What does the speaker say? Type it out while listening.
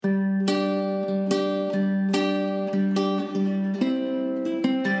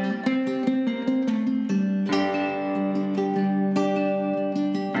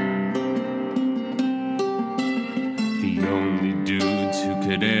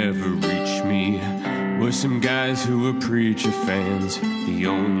ever reach me were some guys who were preacher fans. The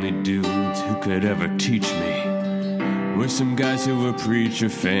only dudes who could ever teach me were some guys who were preacher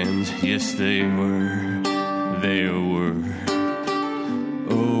fans. Yes, they were. They were.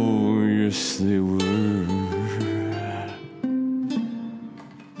 Oh, yes, they were.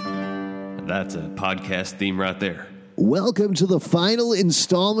 That's a podcast theme right there. Welcome to the final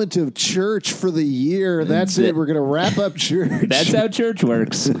installment of church for the year. That's it. We're going to wrap up church. That's how church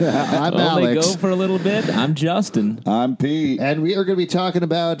works. I'm Only Alex. go for a little bit. I'm Justin. I'm Pete. And we are going to be talking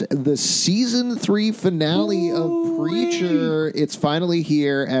about the season 3 finale of Preacher. It's finally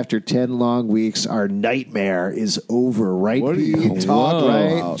here after 10 long weeks. Our nightmare is over, right? What are Pete? you talking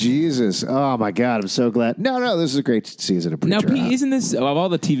Right? about? Jesus. Oh, my God. I'm so glad. No, this is a great season of Preacher. Now, Pete, isn't this, of all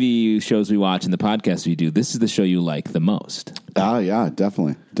the TV shows we watch and the podcasts we do, this is the show you like the most? Yeah,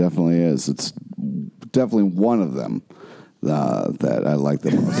 definitely is. It's definitely one of them that I like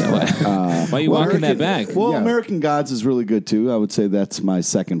the most. Why are you walking that back? Well, Yeah. American Gods is really good too. I would say that's my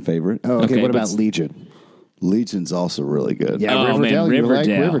second favorite. Oh, okay. Okay, What but about Legion? Legion's also really good. Yeah, Oh, Riverdale. man, You like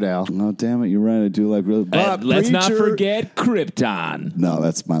Riverdale. Riverdale. Oh, damn it, you're right. I do like really. Let's not Preacher- forget Krypton. No,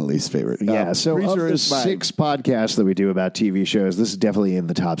 that's my least favorite. Yeah, so of Preacher the is my- 6 podcasts that we do about TV shows, this is definitely in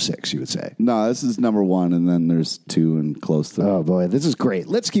the top 6, you would say. No, this is number 1, and then there's 2 and close to. Oh, boy, this is great.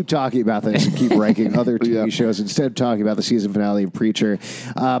 Let's keep talking about this and keep ranking other TV shows instead of talking about the season finale of Preacher.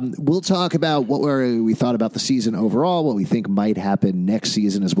 We'll talk about what we thought about the season overall, what we think might happen next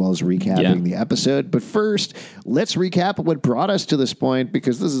season, as well as recapping the episode. But first, let's recap what brought us to this point,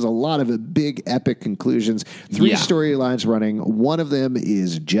 because this is a lot of big, epic conclusions. 3 storylines running. One of them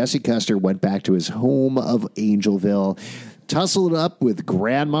is Jesse Custer went back to his home of Angelville, tussled up with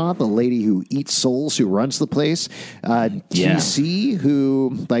Grandma, the lady who eats souls, who runs the place. TC,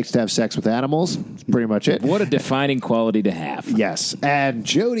 who likes to have sex with animals. That's pretty much it. What a defining quality to have. Yes. And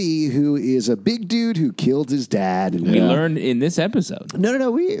Jody, who is a big dude who killed his dad. We learned in this episode.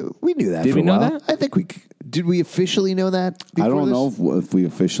 No. We knew that. Did for we a know while. that? I think did we officially know that? I before don't this? know if we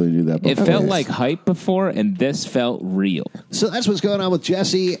officially knew that. It before. felt like hype before, and this felt real. So that's what's going on with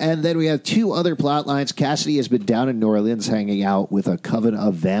Jesse. And then we have 2 other plot lines. Cassidy has been down in New Orleans hanging out with a coven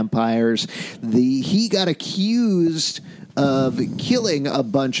of vampires. He got accused of killing a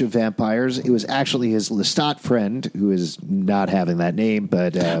bunch of vampires. It was actually his Lestat friend, who is not having that name,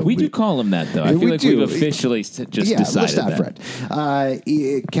 but We do call him that, though. I we feel like do. we've officially just decided Lestat that. friend.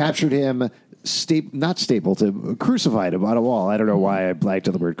 He captured him. Crucified him on a wall. I don't know why I blanked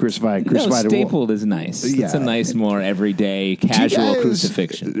on the word crucified. No, Crucified a wall. stapled is nice. Yeah. It's a nice, more everyday, Do you casual guys-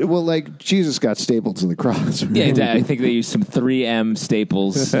 crucifixion. Well, like Jesus got stapled to the cross. Right? Yeah, I think they used some 3M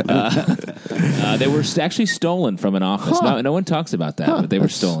staples. They were actually stolen from an office. Huh. No one talks about that, but they were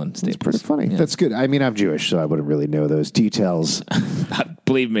stolen That's staples. pretty funny. Yeah. That's good. I mean, I'm Jewish, so I wouldn't really know those details.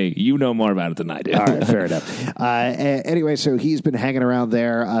 Believe me, you know more about it than I do. All right, fair enough. Anyway, so he's been hanging around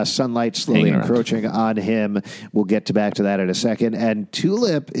there. Sunlight slowly Hanging around. encroaching on him. We'll get back to that in a second. And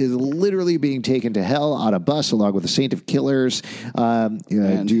Tulip is literally being taken to hell on a bus along with the Saint of Killers, dude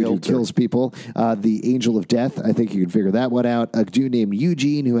who Hilter. kills people, the Angel of Death. I think you can figure that one out. A dude named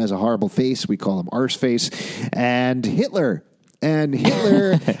Eugene who has a horrible face. We call him Arseface. And Hitler. And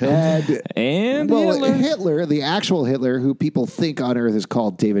Hitler had... Hitler, the actual Hitler, who people think on Earth is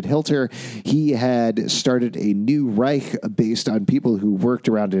called David Hilter, he had started a new Reich based on people who worked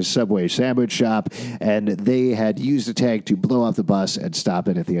around his Subway sandwich shop, and they had used a tank to blow up the bus and stop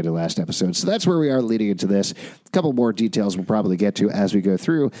it at the end of the last episode. So that's where we are leading into this. A couple more details we'll probably get to as we go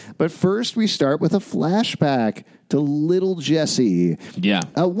through. But first, we start with a flashback to little Jesse. Yeah.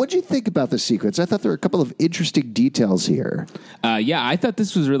 What did you think about the sequence? I thought there were a couple of interesting details here. I thought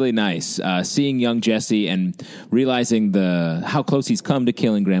this was really nice. Seeing young Jesse and realizing how close he's come to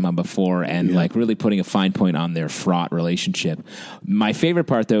killing Grandma before, and like really putting a fine point on their fraught relationship. My favorite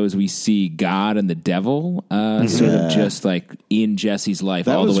part, though, is we see God and the devil sort of just like in Jesse's life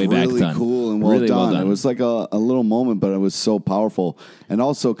That all was the way back. really Done. cool and well, Really done. well done. It was like a little moment, but it was so powerful, and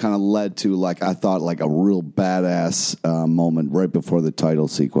also kind of led to I thought a real badass moment right before the title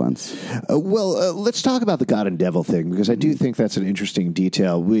sequence. Let's talk about the God and devil thing, because I do think that's an interesting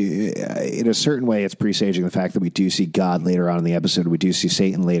detail. In a certain way, it's presaging the fact that we do see God later on in the episode. We do see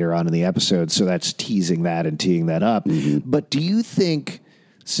Satan later on in the episode, so that's teasing that and teeing that up. But do you think,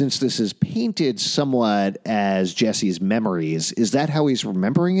 since this is painted somewhat as Jesse's memories, is that how he's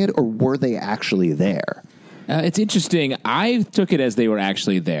remembering it, or were they actually there? It's interesting. I took it as they were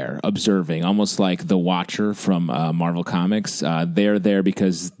actually there, observing, almost like the Watcher from Marvel Comics. They're there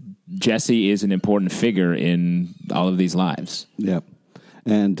because Jesse is an important figure in all of these lives. Yep.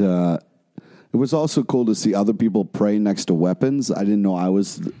 And It was also cool to see other people pray next to weapons. I didn't know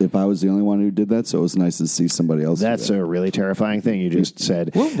if I was the only one who did that, so it was nice to see somebody else. That's a really terrifying thing you just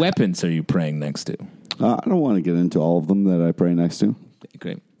said. What weapons are you praying next to? I don't want to get into all of them that I pray next to.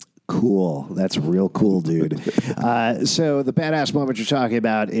 Great. Cool. That's real cool, dude. So the badass moment you're talking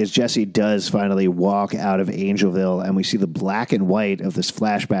about is Jesse does finally walk out of Angelville, and we see the black and white of this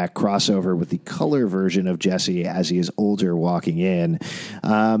flashback crossover with the color version of Jesse as he is older walking in.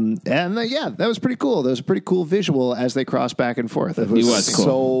 That was pretty cool. That was a pretty cool visual as they cross back and forth. It was cool.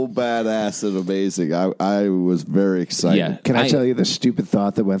 So badass and amazing. I was very excited. Yeah. Can I tell you the stupid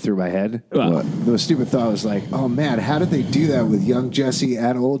thought that went through my head? What? The stupid thought was like, oh man, how did they do that with young Jesse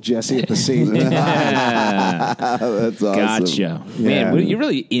and old Jesse at the same time? That's awesome. Gotcha. Man, you're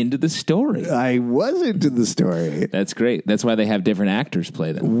really into the story. I was into the story. That's great. That's why they have different actors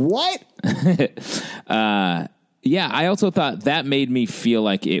play them. What? Yeah, I also thought that made me feel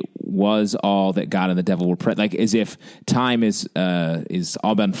like it was all that God and the devil were like as if time is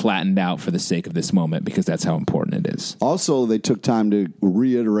all been flattened out for the sake of this moment because that's how important it is. Also, they took time to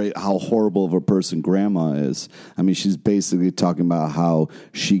reiterate how horrible of a person Grandma is. I mean, she's basically talking about how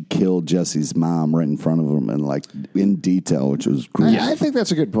she killed Jesse's mom right in front of him and like in detail, which was great. I think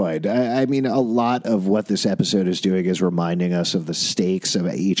that's a good point. I mean, a lot of what this episode is doing is reminding us of the stakes of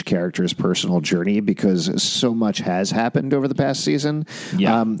each character's personal journey because so much has happened over the past season.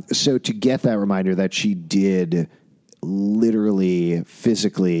 Yeah. So to get that reminder that she did literally,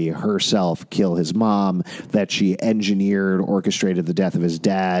 physically herself kill his mom, that she engineered, orchestrated the death of his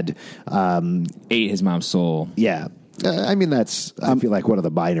dad, ate his mom's soul. Yeah. I mean, that's, I feel like one of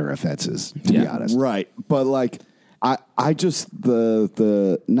the minor offenses, to be honest. Right. But like, I just,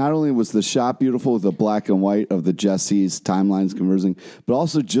 the not only was the shot beautiful with the black and white of the Jesse's timelines conversing, but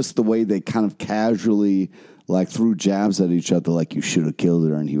also just the way they kind of casually like threw jabs at each other, like you should have killed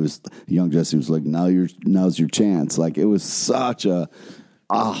her, and young Jesse was like, now's your chance. Like it was such a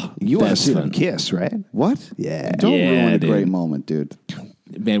you want to see them kiss, right? What? Yeah. Don't ruin a dude. great moment, dude.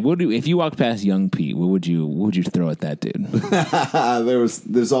 Man, if you walked past young Pete, what would you throw at that dude?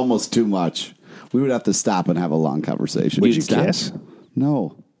 There's almost too much. We would have to stop and have a long conversation. Would you stop? kiss?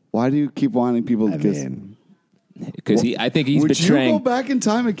 No. Why do you keep wanting people to kiss? Because I think he's would betraying. you go back in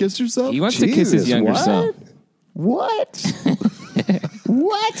time and kiss yourself? He wants to kiss his younger self. What?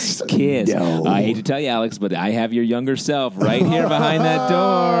 What? Kiss. No. I hate to tell you, Alex, but I have your younger self right here behind that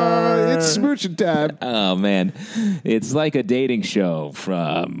door. It's smooching time. Oh, man. It's like a dating show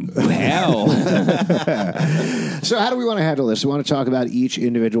from hell. So how do we want to handle this? We want to talk about each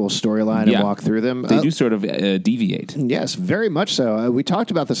individual storyline and walk through them? They do sort of deviate. Yes, very much so. We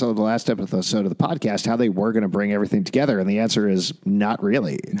talked about this on the last episode of the podcast, how they were going to bring everything together, and the answer is not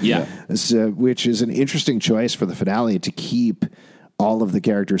really. Yeah. Which is an interesting choice for the finale to keep all of the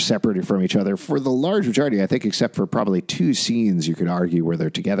characters separated from each other for the large majority, I think, except for probably two scenes you could argue where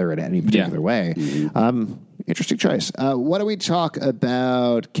they're together in any particular way. Interesting choice. Why don't we talk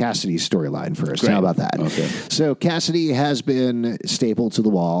about Cassidy's storyline first? Great. How about that? Okay. So Cassidy has been stapled to the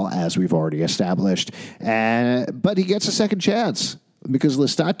wall, as we've already established, but he gets a second chance. Because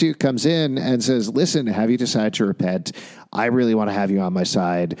Lestat comes in and says, listen, have you decided to repent? I really want to have you on my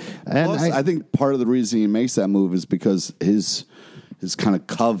side. And Plus, I think part of the reason he makes that move is because his kind of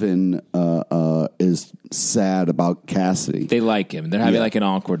coven is sad about Cassidy. They like him. They're having like an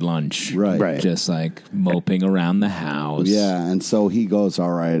awkward lunch. Right. Just like moping around the house. Yeah, and so he goes,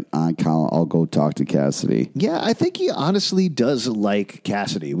 all right, I'll go talk to Cassidy. Yeah, I think he honestly does like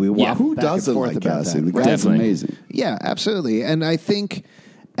Cassidy. We walk Who back doesn't and forth like about Cassidy? that. The guy's Definitely. amazing. Yeah, absolutely. And I think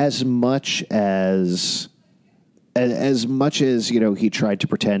as much as he tried to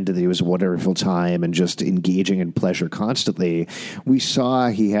pretend that he was a wonderful time and just engaging in pleasure constantly, we saw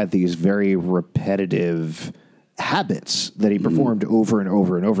he had these very repetitive habits that he performed over and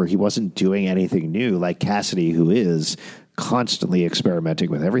over and over. He wasn't doing anything new like Cassidy, who is constantly experimenting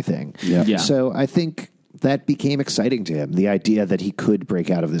with everything. Yeah. So I think that became exciting to him. The idea that he could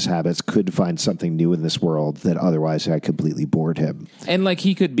break out of his habits, could find something new in this world that otherwise had completely bored him. And like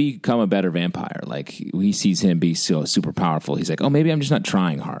he could become a better vampire. Like he sees him be so super powerful. He's like, oh, maybe I'm just not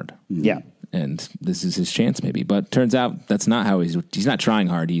trying hard. Yeah. And this is his chance maybe. But turns out that's not how he's not trying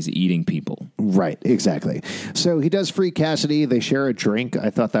hard. He's eating people. Right, exactly. So he does free Cassidy. They share a drink.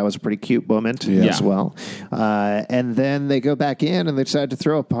 I thought that was a pretty cute moment as well. And then they go back in and they decide to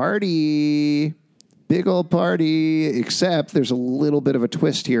throw a party. Big old party, except there's a little bit of a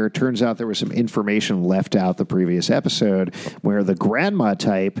twist here. It turns out there was some information left out the previous episode where the grandma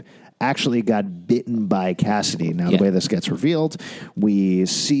type actually got bitten by Cassidy. Now, the way this gets revealed, we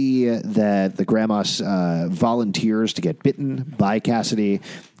see that the grandma volunteers to get bitten by Cassidy.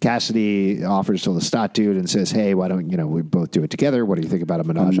 Cassidy offers to Lestat dude and says, hey, why don't we both do it together? What do you think about a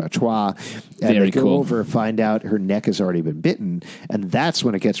menage a trois? And they go over, find out her neck has already been bitten, and that's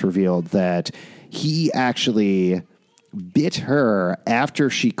when it gets revealed that he actually bit her after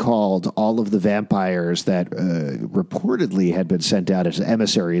she called all of the vampires that reportedly had been sent out as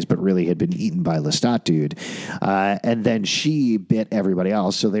emissaries, but really had been eaten by Lestat dude. And then she bit everybody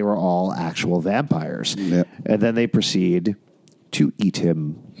else, so they were all actual vampires. Yep. And then they proceed to eat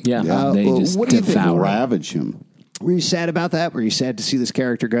him. Yeah, they just what do you think? Ravage him. Were you sad about that? Were you sad to see this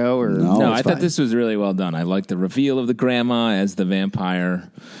character go? Or no, I thought this was really well done. I liked the reveal of the grandma as the vampire.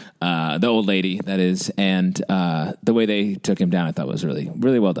 The old lady, that is, and the way they took him down, I thought was really,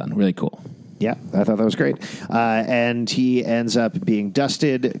 really well done, really cool. Yeah, I thought that was great. And he ends up being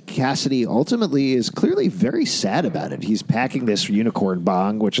dusted. Cassidy ultimately is clearly very sad about it. He's packing this unicorn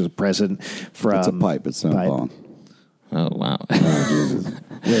bong, which is a present from... It's a pipe, it's not a bong. Oh, wow.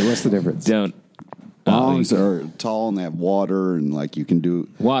 Wait, what's the difference? Bongs are tall and they have water, and you can do...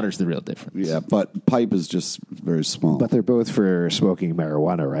 Water's the real difference. Yeah, but pipe is just very small. But they're both for smoking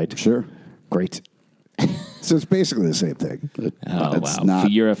marijuana, right? Sure. Great. So it's basically the same thing. Wow.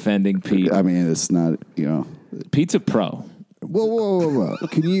 Not, you're offending Pete. I mean, it's not, Pete's a pro. Whoa.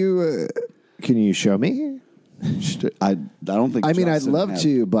 Can you show me? I don't think. I mean, I'd love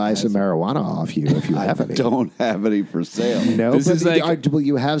to buy some marijuana off you if you have any. I don't have any for sale. No, will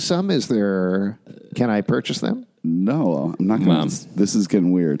you have some? Can I purchase them? No, I'm not going to. This is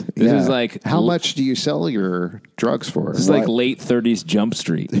getting weird. This is like... How much do you sell your drugs for? This is like late 30s Jump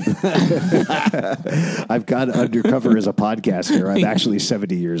Street. I've got undercover as a podcaster. I'm actually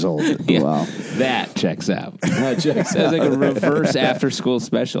 70 years old. Yeah, wow. That checks out. Sounds like a reverse after-school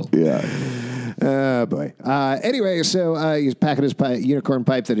special. Yeah. Oh, boy. Anyway, so he's packing his unicorn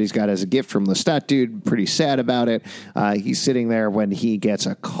pipe that he's got as a gift from Lestat dude. Pretty sad about it. He's sitting there when he gets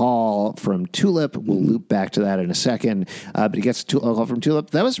a call from Tulip. We'll loop back to that in a second. But he gets a call from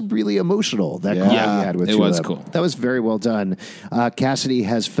Tulip. That was really emotional, that call he had with Tulip. It was cool. That was very well done. Cassidy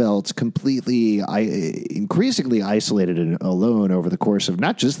has felt completely, increasingly isolated and alone over the course of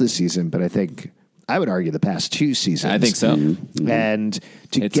not just this season, but I would argue the past 2 seasons. I think so. Mm-hmm. And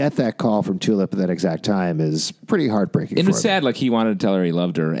to get that call from Tulip at that exact time is pretty heartbreaking. It was sad. He wanted to tell her he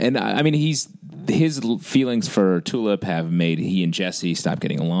loved her. And I mean, his feelings for Tulip have made he and Jesse stop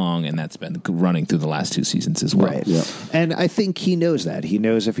getting along, and that's been running through the last 2 seasons as well. Right. Yep. And I think he knows that. He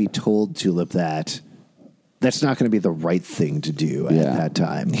knows if he told Tulip that's not going to be the right thing to do at that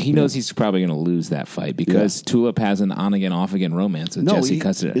time. He knows he's probably going to lose that fight because Tulip has an on-again, off-again romance with Jesse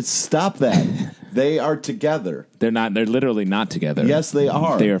Custer. Stop that. They are together. They're not. They're literally not together. Yes, they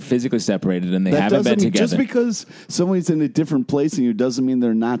are. They are physically separated, and they haven't been together. Just because somebody's in a different place than you doesn't mean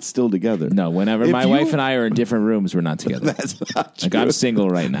they're not still together. No, whenever my wife and I are in different rooms, we're not together. That's not true. I'm single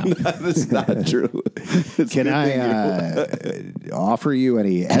right now. That's not true. Can I offer you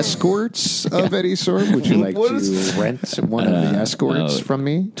any escorts of any sort? Would you like to rent one of the escorts from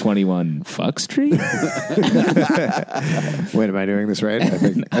me? 21 Fuck Street? Wait, am I doing this right?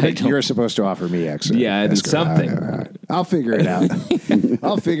 I think you're supposed to offer me escorts. Yeah, it's something. All right. I'll figure it out.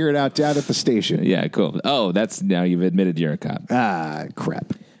 I'll figure it out down at the station. Yeah, cool. Oh, now you've admitted you're a cop.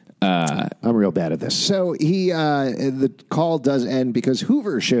 Crap. I'm real bad at this. So the call does end because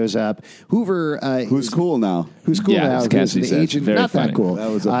Hoover shows up. Hoover, who's cool now? Who's cool now? Who's an agent? Very not funny. that cool. That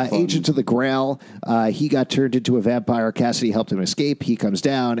was agent of the Grail. He got turned into a vampire. Cassidy helped him escape. He comes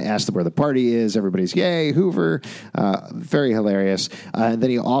down, asks them where the party is. Everybody's yay, Hoover. Very hilarious. And then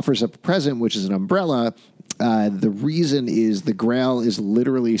he offers up a present, which is an umbrella. The reason is the Grail is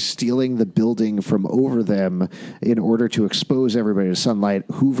literally stealing the building from over them in order to expose everybody to sunlight.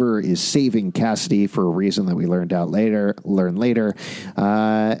 Hoover is saving Cassidy for a reason that we learn later.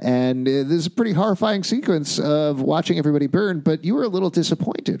 And this is a pretty horrifying sequence of watching everybody burn, but you were a little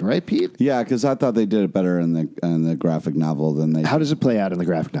disappointed, right, Pete? Yeah, because I thought they did it better in the graphic novel than they. How does it play out in the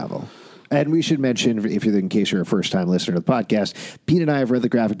graphic novel? And we should mention, in case you're a first-time listener to the podcast, Pete and I have read the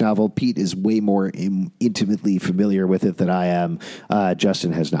graphic novel. Pete is way more intimately familiar with it than I am.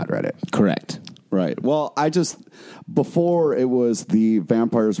 Justin has not read it. Correct. Right. Well, before it was the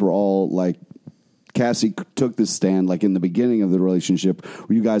vampires were all Cassie took this stand, in the beginning of the relationship,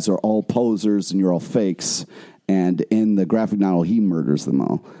 where you guys are all posers and you're all fakes. And in the graphic novel, he murders them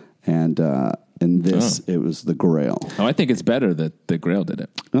all. And in this, it was the Grail. Oh, I think it's better that the Grail did it.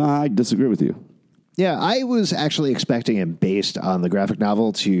 I disagree with you. Yeah, I was actually expecting him, based on the graphic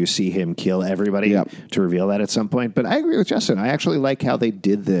novel, to see him kill everybody, to reveal that at some point. But I agree with Justin. I actually like how they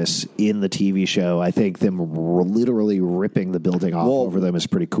did this in the TV show. I think them literally ripping the building off over them is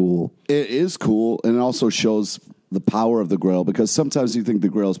pretty cool. It is cool, and it also shows the power of the Grail, because sometimes you think the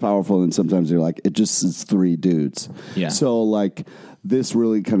Grail is powerful and sometimes you're like, it just is 3 dudes. Yeah. So like this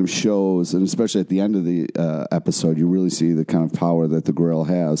really kind of shows, and especially at the end of the episode, you really see the kind of power that the Grail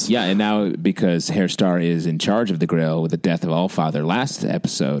has. Yeah, and now because Herr Starr is in charge of the Grail with the death of Allfather last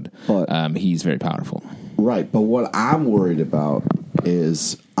episode, he's very powerful. Right, but what I'm worried about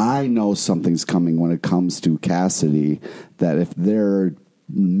is I know something's coming when it comes to Cassidy, that if they're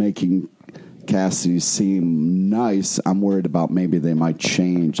making Cassidy seem nice, I'm worried about maybe they might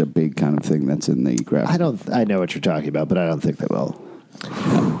change a big kind of thing that's in the graphic. I know what you're talking about, but I don't think they will.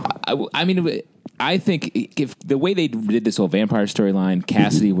 I mean, I think if the way they did this whole vampire storyline,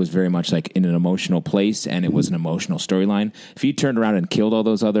 Cassidy was very much like in an emotional place, and it was an emotional storyline. If he turned around and killed all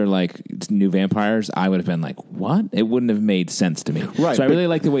those other like new vampires, I would have been like, what? It wouldn't have made sense to me. Right, so I really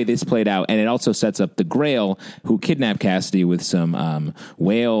like the way this played out, and it also sets up the Grail, who kidnapped Cassidy with some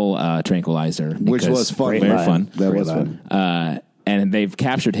whale tranquilizer, which was fun. Very fun. That was fun. And they've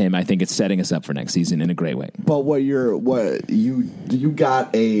captured him. I think it's setting us up for next season in a great way. But you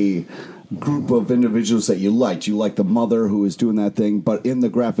got a group of individuals that you liked. You liked the mother who was doing that thing, but in the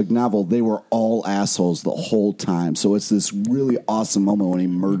graphic novel, they were all assholes the whole time. So it's this really awesome moment when he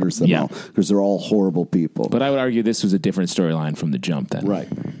murders them all, because they're all horrible people. But I would argue this was a different storyline from the jump then. Right.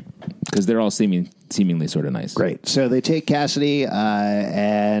 Because they're all seemingly sort of nice. Great. So they take Cassidy,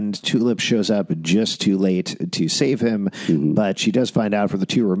 and Tulip shows up just too late to save him. Mm-hmm. But she does find out from the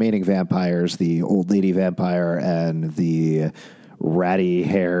 2 remaining vampires, the old lady vampire and the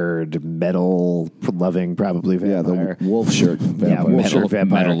ratty-haired, metal-loving, probably vampire. The wolf shirt vampire. Yeah, wolf shirt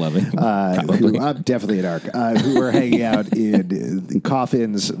vampire. Metal-loving. Who, I'm definitely an arc. Who were hanging out in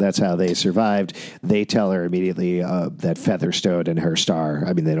coffins. That's how they survived. They tell her immediately that Featherstone and Herr Starr,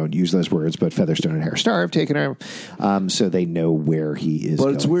 I mean, they don't use those words, but Featherstone and Herr Starr have taken her, so they know where he is But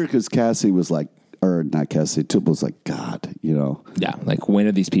going. it's weird because Cassie was like, or not Cassie, Tulip was like, God, you know. Yeah, like when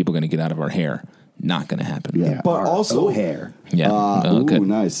are these people going to get out of our hair? Not going to happen. Yeah, but also hair. Yeah. Ooh,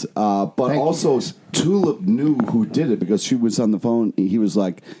 nice. But Thank also, you. Tulip knew who did it because she was on the phone. He was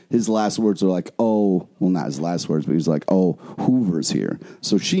like, his last words were like, "Oh," well, not his last words, but he was like, "Oh, Hoover's here."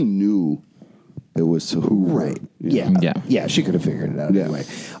 So she knew it was Hoover. Right. Yeah. She could have figured it out anyway.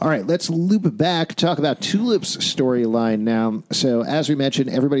 All right, let's loop it back, talk about Tulip's storyline now. So, as we mentioned,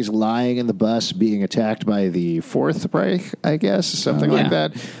 everybody's lying in the bus being attacked by the Fourth Reich, I guess, something like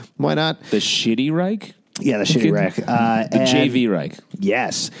that. Why not? The Shitty Reich? Yeah, the Shitty Reich. The JV Reich.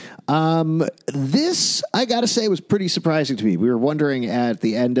 Yes. This, I got to say, was pretty surprising to me. We were wondering at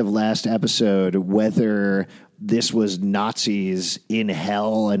the end of last episode whether this was Nazis in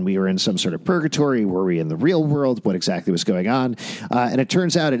hell and we were in some sort of purgatory. Were we in the real world? What exactly was going on? And it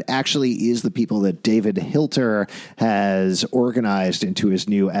turns out it actually is the people that David Hilter has organized into his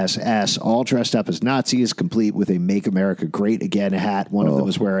new SS, all dressed up as Nazis, complete with a Make America Great Again hat. One of them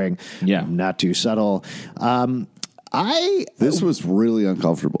was wearing. Yeah. Not too subtle. This was really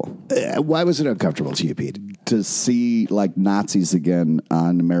uncomfortable. Why was it uncomfortable to you, Pete? To see like Nazis again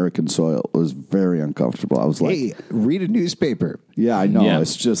on American soil was very uncomfortable. I was like, Hey, read a newspaper. yeah, I know. Yeah.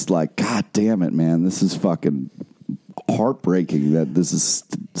 It's just like, God damn it, man. This is fucking heartbreaking that this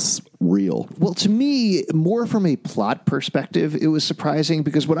is real. Well, to me, more from a plot perspective, it was surprising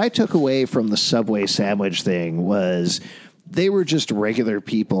because what I took away from the Subway sandwich thing was they were just regular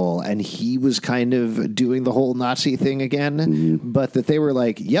people, and he was kind of doing the whole Nazi thing again, but that they were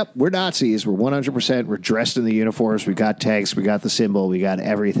like, yep, we're Nazis, we're 100%, we're dressed in the uniforms, we got tanks, we got the symbol, we got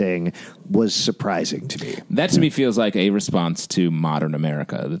everything, was surprising to me. That to me feels like a response to modern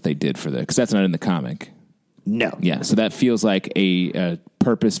America that they did for the, because that's not in the comic. No. Yeah, so that feels like a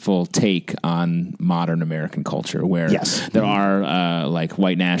purposeful take on modern American culture, where there are like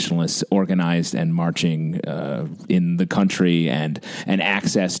white nationalists organized and marching in the country, and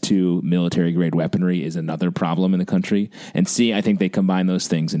access to military grade weaponry is another problem in the country. And I think they combined those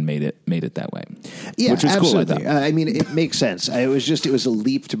things and made it that way. Yeah, which was absolutely. cool. I thought. I mean, it makes sense. It was a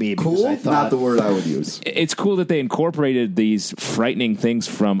leap to me. Because Cool? I thought, Not the word I would use. It's cool that they incorporated these frightening things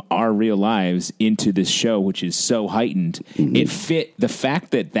from our real lives into this show, which is so heightened. It fit the fact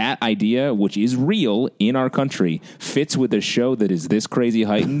that idea, which is real in our country, fits with a show that is this crazy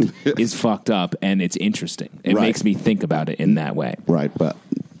heightened, is fucked up, and it's interesting. It makes me think about it in that way. Right, but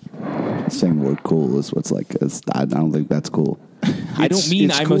saying the word cool is what's like, I don't think that's cool. I don't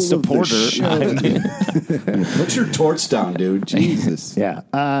mean I'm cool a supporter. Put your torch down, dude. Jesus. Yeah.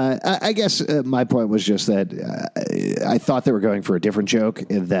 I guess my point was just that I thought they were going for a different joke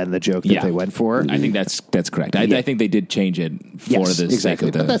than the joke that they went for. I think that's correct. I think they did change it for the sake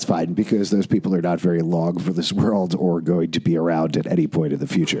of the... But that's fine because those people are not very long for this world or going to be around at any point in the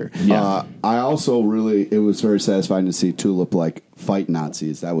future. Yeah. I also it was very satisfying to see Tulip fight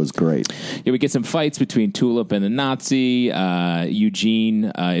Nazis. That was great. Yeah, we get some fights between Tulip and the Nazi. Eugene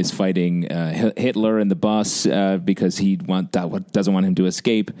is fighting Hitler in the bus because he doesn't want him to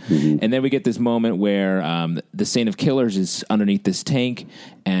escape. Mm-hmm. And then we get this moment where the Saint of Killers is underneath this tank,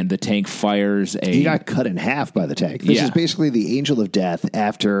 and the tank fires He got cut in half by the tank. This is basically the Angel of Death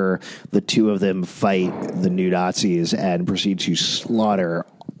after the two of them fight the new Nazis and proceed to slaughter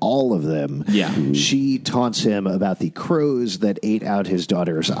all of them. Yeah. She taunts him about the crows that ate out his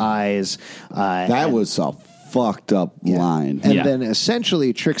daughter's eyes. That was a fucked up line. And then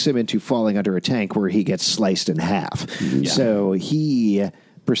essentially tricks him into falling under a tank where he gets sliced in half. Yeah. So he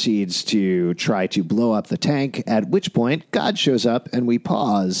proceeds to try to blow up the tank, at which point God shows up and we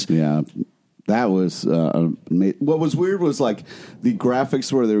pause. Yeah. That was what was weird was the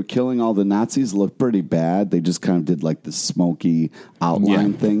graphics where they were killing all the Nazis looked pretty bad. They just kind of did the smoky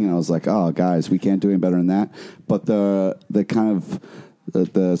outline thing, and I was like, "Oh, guys, we can't do any better than that." But the kind of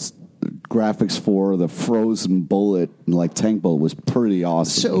the graphics for the frozen bullet, tank bullet, was pretty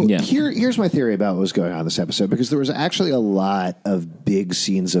awesome. So here's my theory about what was going on in this episode, because there was actually a lot of big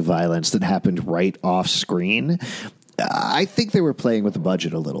scenes of violence that happened right off screen. I think they were playing with the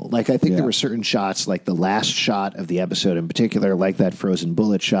budget a little. I think there were certain shots, like the last shot of the episode in particular, like that frozen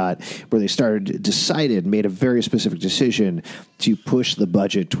bullet shot, where they made a very specific decision to push the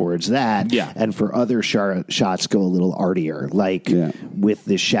budget towards that. Yeah. And for other shots go a little artier, with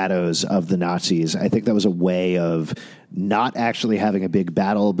the shadows of the Nazis. I think that was a way of not actually having a big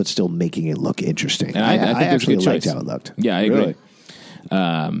battle, but still making it look interesting. And I think actually liked how it looked. Yeah, I agree.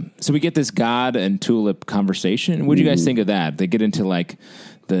 So we get this God and Tulip conversation. What do you guys think of that? They get into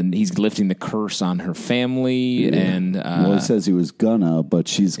he's lifting the curse on her family, and he says he was gonna, but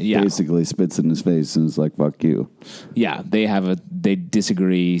she's basically spits in his face and is like, "Fuck you." Yeah, they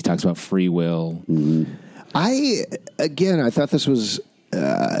disagree. He talks about free will. Mm-hmm. I thought this was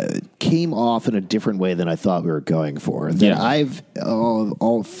came off in a different way than I thought we were going for. That I've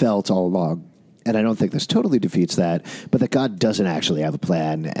all felt all along. And I don't think this totally defeats that, but that God doesn't actually have a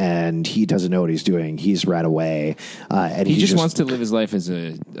plan, and he doesn't know what he's doing. He's ran away, and he just wants to live his life as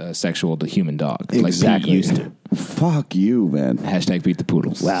a sexual to human dog, exactly. Like he used to. Fuck you, man. hashtag beat the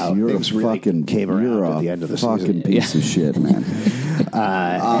poodles. Wow, you're things really came around at the end of the fucking season. piece of shit, man.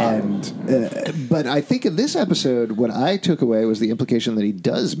 But I think in this episode, what I took away was the implication that he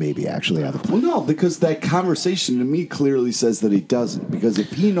does maybe actually have a plan. Well, no, because that conversation to me clearly says that he doesn't. Because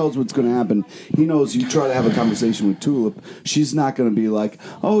if he knows what's going to happen, he knows you try to have a conversation with Tulip, she's not going to be like,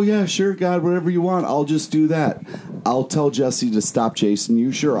 "Oh yeah, sure, God, whatever you want, I'll just do that. I'll tell Jesse to stop chasing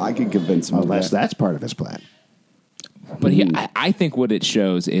you. Sure, I can convince him." Unless that's part of his plan. But I think what it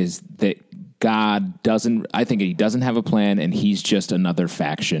shows is that God doesn't. I think he doesn't have a plan, and he's just another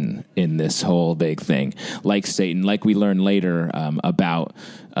faction in this whole big thing, like Satan. Like we learn later about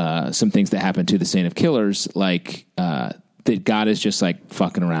some things that happen to the Saint of Killers, that God is just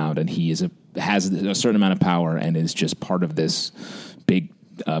fucking around, and he has a certain amount of power, and is just part of this big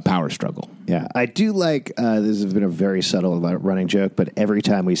power struggle. Yeah, I do like, this has been a very subtle running joke, but every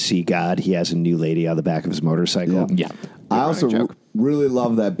time we see God, he has a new lady on the back of his motorcycle. Yeah. I also really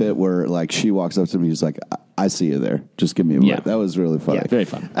love that bit where she walks up to me, he's like, "I see you there. Just give me a minute." That was really funny. Yeah, very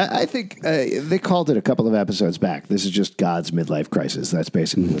fun. I think they called it a couple of episodes back. This is just God's midlife crisis. That's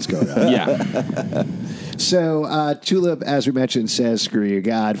basically what's going on. Yeah. So Tulip, as we mentioned, says, "Screw you,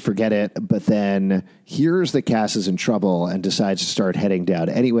 God, forget it." But then hears that Cass is in trouble and decides to start heading down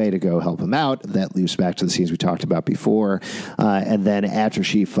anyway to go help him out. That loops back to the scenes we talked about before. And then after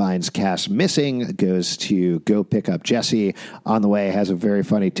she finds Cass missing, goes to go pick up Jesse. On the way, has a very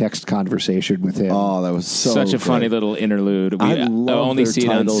funny text conversation with him. Oh, that was such a funny little interlude. I only see it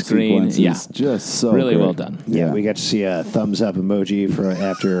on screen. Yeah, just so really great. Well done. Yeah, we got to see a thumbs up emoji for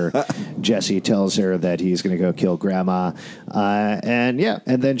after Jesse tells her that he's going to go kill Grandma, and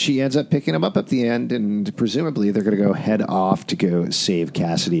then she ends up picking him up at the end, and presumably they're going to go head off to go save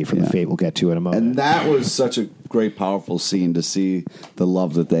Cassidy from the fate we'll get to in a moment. And that was such a great, powerful scene to see the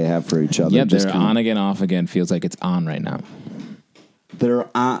love that they have for each other. Yeah, they're on again, off again. Feels like it's on right now. They're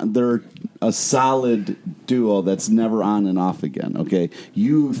a solid duo that's never on and off again. Okay,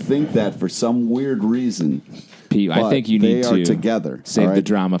 you think that for some weird reason, Pete, I think you need they are to together. save all the right?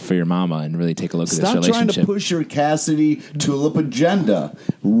 drama for your mama and really take a look at Stop this trying relationship. to push your Cassidy Tulip agenda.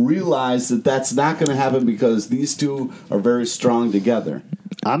 Realize that that's not going to happen because these two are very strong together.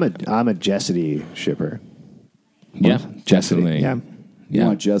 I'm a Jessity shipper. Yeah, Jessity. definitely. Yeah. You Yeah.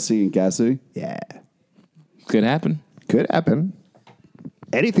 want Jesse and Cassidy? Yeah. Could happen. Could happen.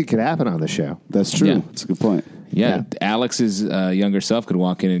 Anything could happen on the show. That's true. Yeah. That's a good point. Yeah, Alex's younger self could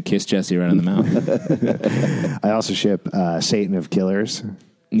walk in and kiss Jesse right on the mouth. I also ship Satan of Killers.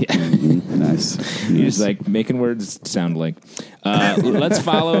 Yeah. Nice. You're just like making words sound like. Let's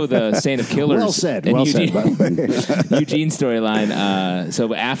follow the Saint of Killers. Well said. and Well Eugene, said, by the way. Eugene storyline.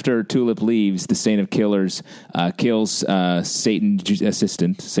 So after Tulip leaves, the Saint of Killers kills Satan's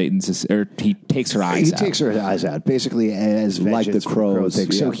assistant. He takes her eyes He out. takes her eyes out, basically as Like the vengeance for the crow crows,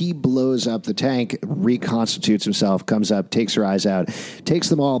 thing. So yeah. he blows up the tank, reconstitutes himself, comes up, takes her eyes out, takes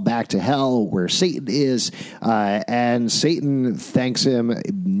them all back to hell where Satan is, and Satan thanks him,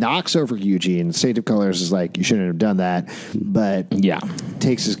 knocks over Eugene. Saint of Colors is like, you shouldn't have done that, but Yeah.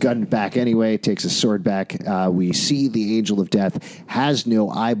 takes his gun back anyway, takes his sword back. We see the Angel of Death has no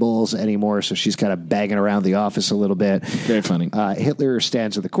eyeballs anymore, so she's kind of banging around the office a little bit. Very funny. Hitler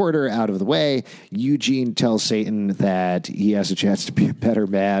stands in the corner, out of the way. Eugene tells Satan that he has a chance to be a better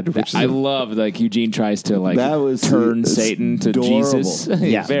man. Which I is love like Eugene tries to like That was turn it's Satan to adorable. Jesus.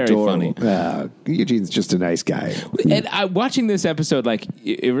 Yeah, Very adorable. funny. Eugene's just a nice guy. And watching this episode, like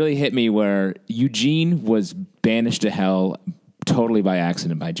it really hit me where Eugene was banished to hell totally by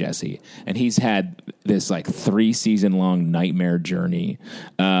accident by Jesse, and he's had this like 3-season long nightmare journey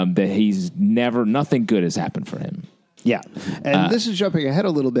that he's nothing good has happened for him. Yeah. And this is jumping ahead a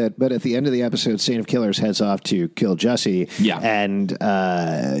little bit, but at the end of the episode, Saint of Killers heads off to kill Jesse. Yeah. And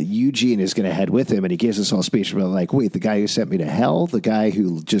Eugene is going to head with him, and he gives this whole speech about, like, wait, the guy who sent me to hell, the guy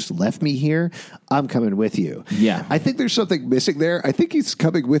who just left me here, I'm coming with you. Yeah. I think there's something missing there. I think he's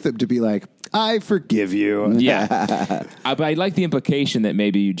coming with him to be like, I forgive you. Yeah, but I like the implication that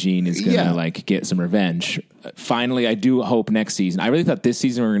maybe Eugene is going to like get some revenge. Finally, I do hope next season. I really thought this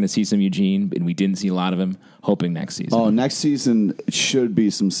season we were going to see some Eugene, and we didn't see a lot of him. Hoping next season. Oh, next season should be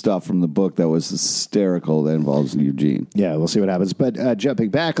some stuff from the book that was hysterical that involves Eugene. Yeah, we'll see what happens. But jumping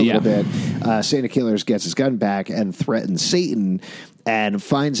back a little bit, Saint of Killers gets his gun back and threatens Satan and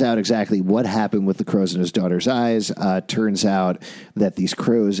finds out exactly what happened with the crows in his daughter's eyes. Turns out that these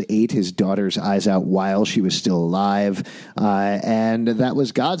crows ate his daughter's eyes out while she was still alive. And that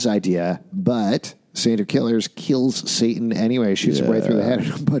was God's idea. But Saint of Killers kills Satan anyway, shoots him right through the head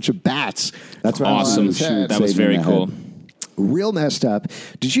with a bunch of bats. That's what awesome. I wanted to shoot That was Satan very in the cool. head. Real messed up.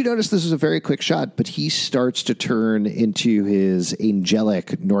 Did you notice this was a very quick shot, but he starts to turn into his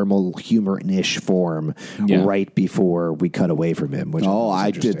angelic, normal, human-ish form right before we cut away from him. Which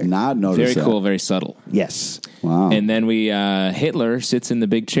I did not notice Very that. cool, very subtle. Yes. Wow. And then Hitler sits in the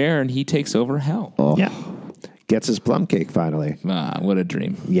big chair and he takes over hell. Yeah. Gets his plum cake finally. What a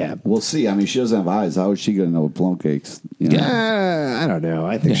dream. Yeah. We'll see. I mean, she doesn't have eyes. How is she going to know what plum cakes? You know? I don't know.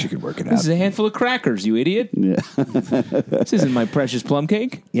 I think she could work it This out. is a handful of crackers, you idiot. Yeah. This isn't my precious plum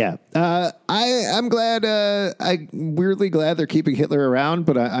cake. Yeah. I'm glad. I'm weirdly glad they're keeping Hitler around,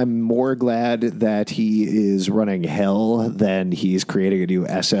 but I'm more glad that he is running hell than he's creating a new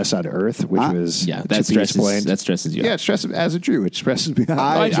SS on Earth, which was Yeah, to that be explained. stresses you Yeah, out. it stresses as a Jew. It stresses me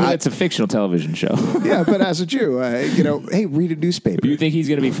out. It's a fictional television show. Yeah, but as a Jew, hey, read a newspaper. You think he's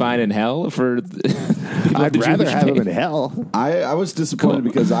going to be fine in hell for? I'd rather have him in hell. I was disappointed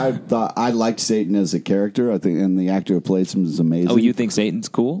because I thought I liked Satan as a character. I think, and the actor who plays him is amazing. Oh, you think Satan's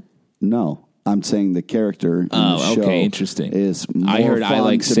cool? No, I'm saying the character in the show okay, interesting. is more I heard fun I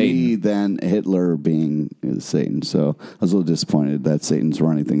like to Satan. me than Hitler being Satan. So I was a little disappointed that Satan's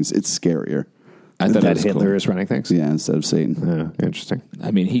running things. It's scarier. I thought That was Hitler cool. is running things. Yeah, instead of Satan. Interesting.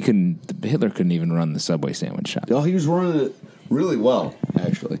 I mean, Hitler couldn't even run the Subway sandwich shop. Oh, he was running it really well,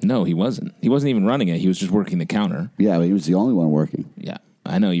 actually. No, he wasn't. He wasn't even running it. He was just working the counter. Yeah, but he was the only one working. Yeah.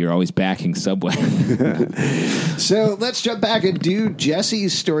 I know you're always backing Subway. So let's jump back and do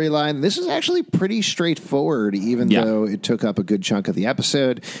Jesse's storyline. This is actually pretty straightforward, even though it took up a good chunk of the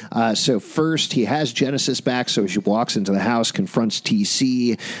episode. So first, he has Genesis back, so he walks into the house, confronts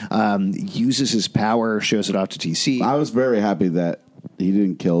TC, uses his power, shows it off to TC. I was very happy that he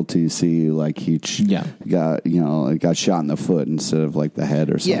didn't kill TC like he got shot in the foot instead of like the head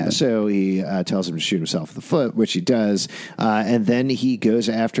or something. Yeah, so he tells him to shoot himself in the foot, which he does. And then he goes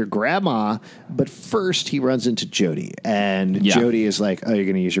after Grandma, but first he runs into Jody. And Jody is like, oh, you're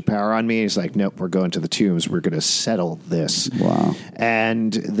going to use your power on me? He's like, nope, we're going to the tombs. We're going to settle this. Wow.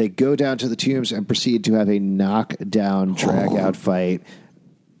 And they go down to the tombs and proceed to have a knockdown, drag-out fight.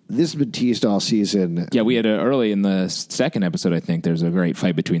 this has been teased all season. Yeah, we had early in the second episode, I think, there's a great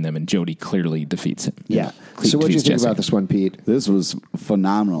fight between them, and Jody clearly defeats him. Yeah. So what do you think about this one, Pete? This was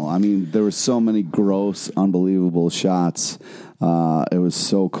phenomenal. I mean, there were so many gross, unbelievable shots. It was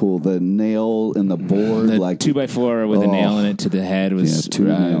so cool. The nail in the board, The like 2x4 with a nail in it to the head was two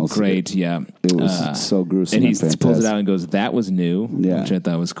nails. great. Yeah, It was so gruesome. and he fantastic. pulls it out and goes, "That was new," Yeah. which I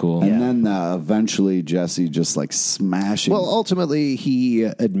thought was cool. And then eventually Jesse just like smashing. Well, ultimately, he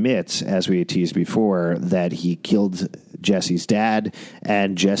admits, as we had teased before, that he killed Jesse's dad,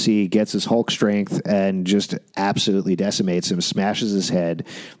 and Jesse gets his Hulk strength and just absolutely decimates him, smashes his head.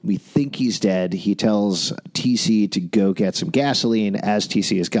 We think he's dead. He tells TC to go get some gasoline. As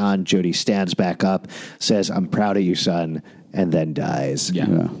TC is gone, Jody stands back up, says, "I'm proud of you, son," and then dies.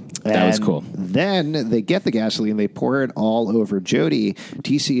 Yeah. That was cool. Then they get the gasoline, they pour it all over Jody.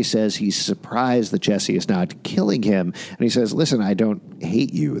 TC says he's surprised that Jesse is not killing him. And he says, "Listen, I don't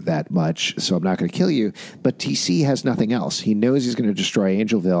hate you that much, so I'm not going to kill you." But TC has nothing else. He knows he's going to destroy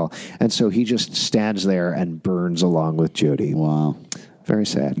Angelville. And so he just stands there and burns along with Jody. Wow. Very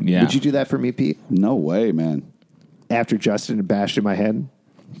sad. Yeah. Would you do that for me, Pete? No way, man. After Justin had bashed in my head?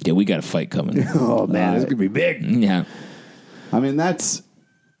 Yeah, we got a fight coming. Oh, man, it's going to be big. Yeah. I mean,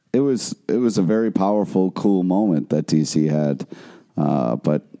 it was a very powerful, cool moment that TC had.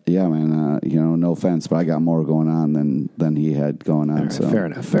 But yeah, man, no offense, but I got more going on than he had going on. Right, so fair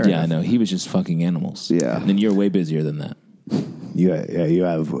enough. Fair Yeah, I enough. know. He was just fucking animals. Yeah. And you're way busier than that. You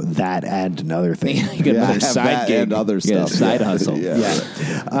have that and another thing. You got Yeah, I another have side that gig. and other You got a stuff. side Yeah. hustle.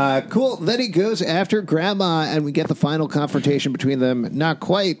 Yeah. Cool. Then he goes after Grandma, and we get the final confrontation between them. Not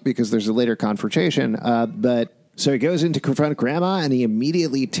quite, because there's a later confrontation, but so he goes in to confront Grandma, and he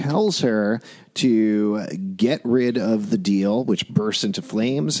immediately tells her to get rid of the deal, which bursts into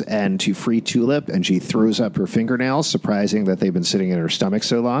flames, and to free Tulip, and she throws up her fingernails, surprising that they've been sitting in her stomach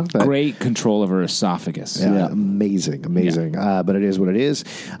so long. But Great control of her esophagus. yeah, amazing. But it is what it is.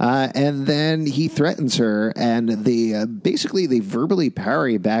 And then he threatens her, and they basically verbally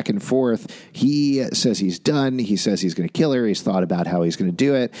parry back and forth. He says he's done. He says he's going to kill her. He's thought about how he's going to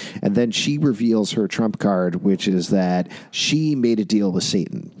do it. And then she reveals her trump card, which is that she made a deal with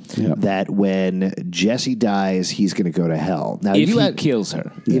Satan. Yep. That when Jesse dies, he's going to go to hell. Now, If he kills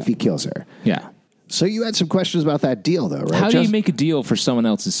her. If he kills her. Yeah. So you had some questions about that deal, though, right? How do you make a deal for someone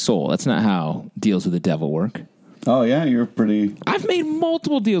else's soul? That's not how deals with the devil work. Oh yeah, you're pretty. I've made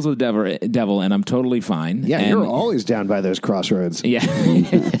multiple deals with the devil, and I'm totally fine. Yeah, And- you're always down by those crossroads. Yeah,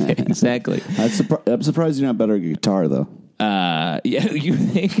 exactly. I'm surprised you're not better at guitar though. Yeah, you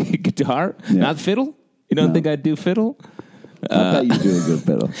think guitar, Yeah. not fiddle? You don't think I'd do fiddle? I bet you do a good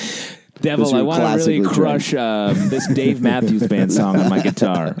fiddle. Devil, you're I want to really classically crush this Dave Matthews Band song on my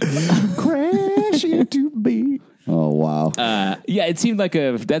guitar. Crash into me. Oh wow. Yeah, it seemed like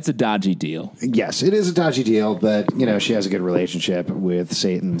that's a dodgy deal. Yes, it is a dodgy deal, but she has a good relationship with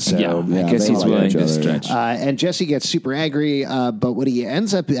Satan, so Yeah, I guess they he's like willing each to other. stretch. and Jesse gets super angry, but what he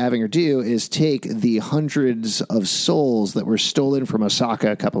ends up having her do is take the hundreds of souls that were stolen from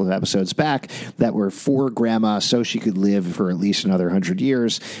Osaka a couple of episodes back that were for Grandma so she could live for at least another 100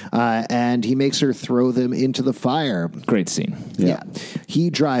 years, and he makes her throw them into the fire. Great scene. Yeah.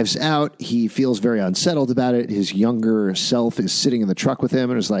 He drives out. He feels very unsettled about it. His younger self is sitting in the truck with him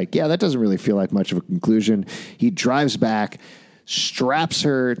and is like, yeah, that doesn't really feel like much of a conclusion. He drives back, straps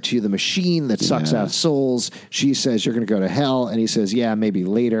her to the machine that sucks out souls. She says, you're going to go to hell. And he says, yeah, maybe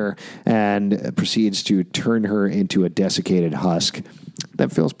later, and proceeds to turn her into a desiccated husk.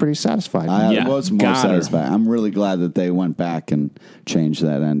 That feels pretty satisfying. Yeah, It was more got her. satisfying. I'm really glad that they went back and changed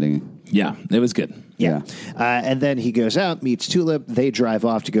that ending. Yeah, it was good. Yeah. And then he goes out, meets Tulip. They drive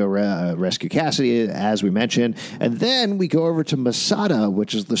off to go rescue Cassidy, as we mentioned. And then we go over to Masada,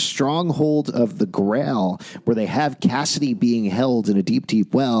 which is the stronghold of the Grail, where they have Cassidy being held in a deep,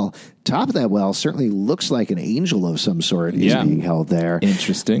 deep well. Top of that well certainly looks like an angel of some sort is being held there.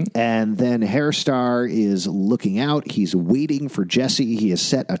 Interesting. And then Hairstar is looking out. He's waiting for Jesse. He has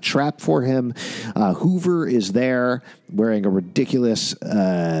set a trap for him. Hoover is there wearing a ridiculous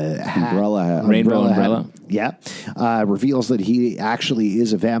Umbrella hat. Rainbow umbrella. Yeah. Reveals that he actually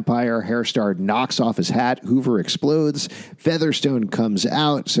is a vampire. Hairstar knocks off his hat. Hoover explodes. Featherstone comes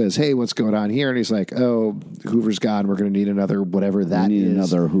out, says, hey, what's going on here? And he's like, oh, Hoover's gone. We're going to need another whatever that We need is.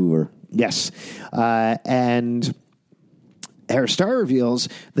 another Hoover. Yes. And Hairstar reveals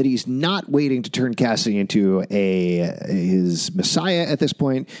that he's not waiting to turn Cassidy into his messiah at this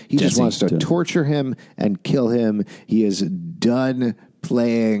point. He just Jesse, wants to too. torture him and kill him. He is done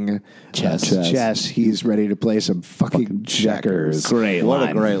playing chess. He's ready to play some fucking checkers. Great What line.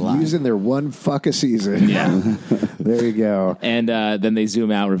 a great line. Using their one fuck a season. Yeah. There you go. And then they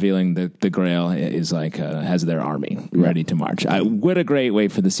zoom out, revealing that the Grail is like has their army ready to march. What a great way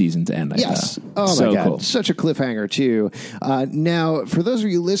for the season to end! Yes. Oh so my God, cool. such a cliffhanger too. Now, for those of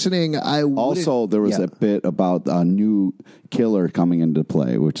you listening, Also, there was a bit about a new killer coming into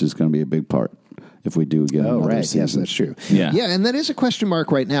play, which is going to be a big part if we do get another season. Yes, that's true. Yeah. And that is a question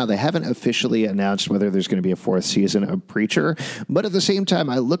mark right now. They haven't officially announced whether there's going to be a fourth season of Preacher. But at the same time,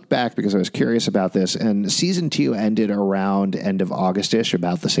 I looked back because I was curious about this, and season 2 ended around end of August-ish,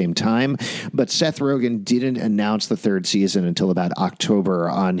 about the same time. But Seth Rogen didn't announce the third season until about October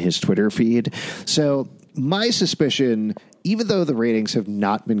on his Twitter feed. So my suspicion, even though the ratings have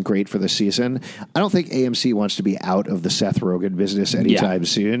not been great for the season, I don't think AMC wants to be out of the Seth Rogen business anytime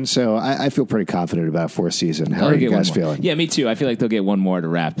soon. So I feel pretty confident about a fourth season. How are you guys feeling? Yeah, me too. I feel like they'll get one more to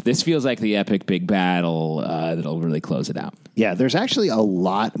wrap. This feels like the epic big battle that'll really close it out. Yeah, there's actually a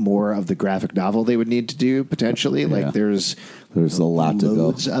lot more of the graphic novel they would need to do, potentially. Like there's a lot to go.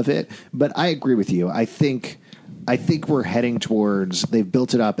 Loads of it. But I agree with you. I think we're heading towards, they've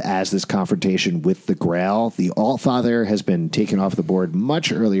built it up as this confrontation with the Grail. The Allfather has been taken off the board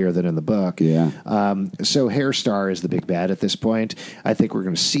much earlier than in the book. Yeah. So Hairstar is the big bad at this point. I think we're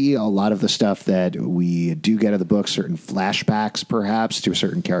going to see a lot of the stuff that we do get in the book, certain flashbacks perhaps to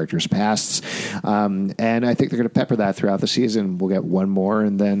certain characters' pasts. And I think they're going to pepper that throughout the season. We'll get one more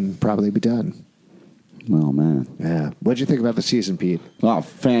and then probably be done. Oh, man. Yeah. What'd you think about the season, Pete? Oh,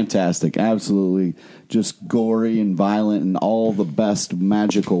 fantastic. Absolutely just gory and violent in all the best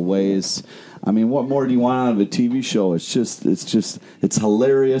magical ways. I mean, what more do you want out of a TV show? It's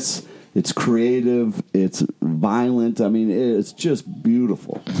hilarious. It's creative. It's violent. I mean, it's just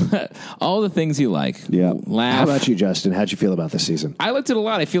beautiful. All the things you like. Yeah. Laugh. How about you, Justin? How'd you feel about this season? I liked it a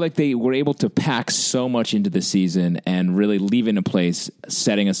lot. I feel like they were able to pack so much into the season and really leave it in place,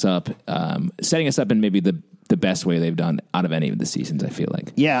 setting us up in maybe the best way they've done out of any of the seasons, I feel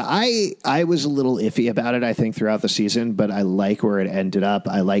like. Yeah, I was a little iffy about it, I think, throughout the season, but I like where it ended up.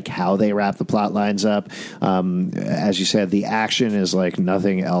 I like how they wrap the plot lines up. As you said, the action is like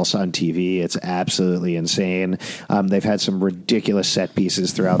nothing else on TV. It's absolutely insane. They've had some ridiculous set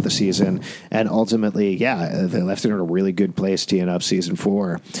pieces throughout the season, and ultimately, they left it in a really good place teeing up season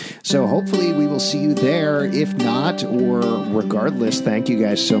 4. So hopefully we will see you there. If not, or regardless, thank you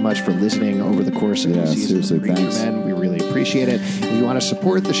guys so much for listening over the course of the season. Seriously, thanks. Men, we really appreciate it. If you want to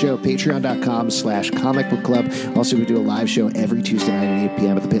support the show, patreon.com/Comic Book Club. Also, we do a live show every Tuesday night at 8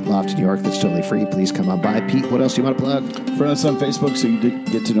 p.m. at the Pit Loft in New York. That's totally free. Please come on by. Pete, what else do you want to plug? Friend us on Facebook so you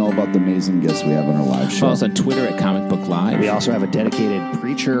get to know about the amazing guests we have on our live show. Follow us on Twitter at Comic Book Live. We also have a dedicated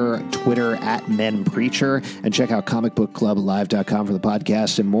Preacher Twitter at Men Preacher. And check out comicbookclublive.com for the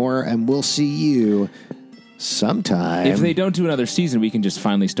podcast and more. And we'll see you sometime. If they don't do another season, we can just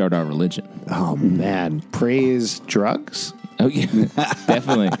finally start our religion. Oh, man. Praise drugs? Oh, yeah.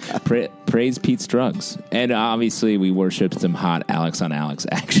 Definitely. Praise Pete's drugs. And obviously, we worship some hot Alex on Alex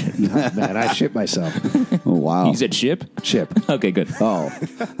action. Oh, man, I shit myself. Oh, wow. You said ship? Chip. Okay, good. Oh.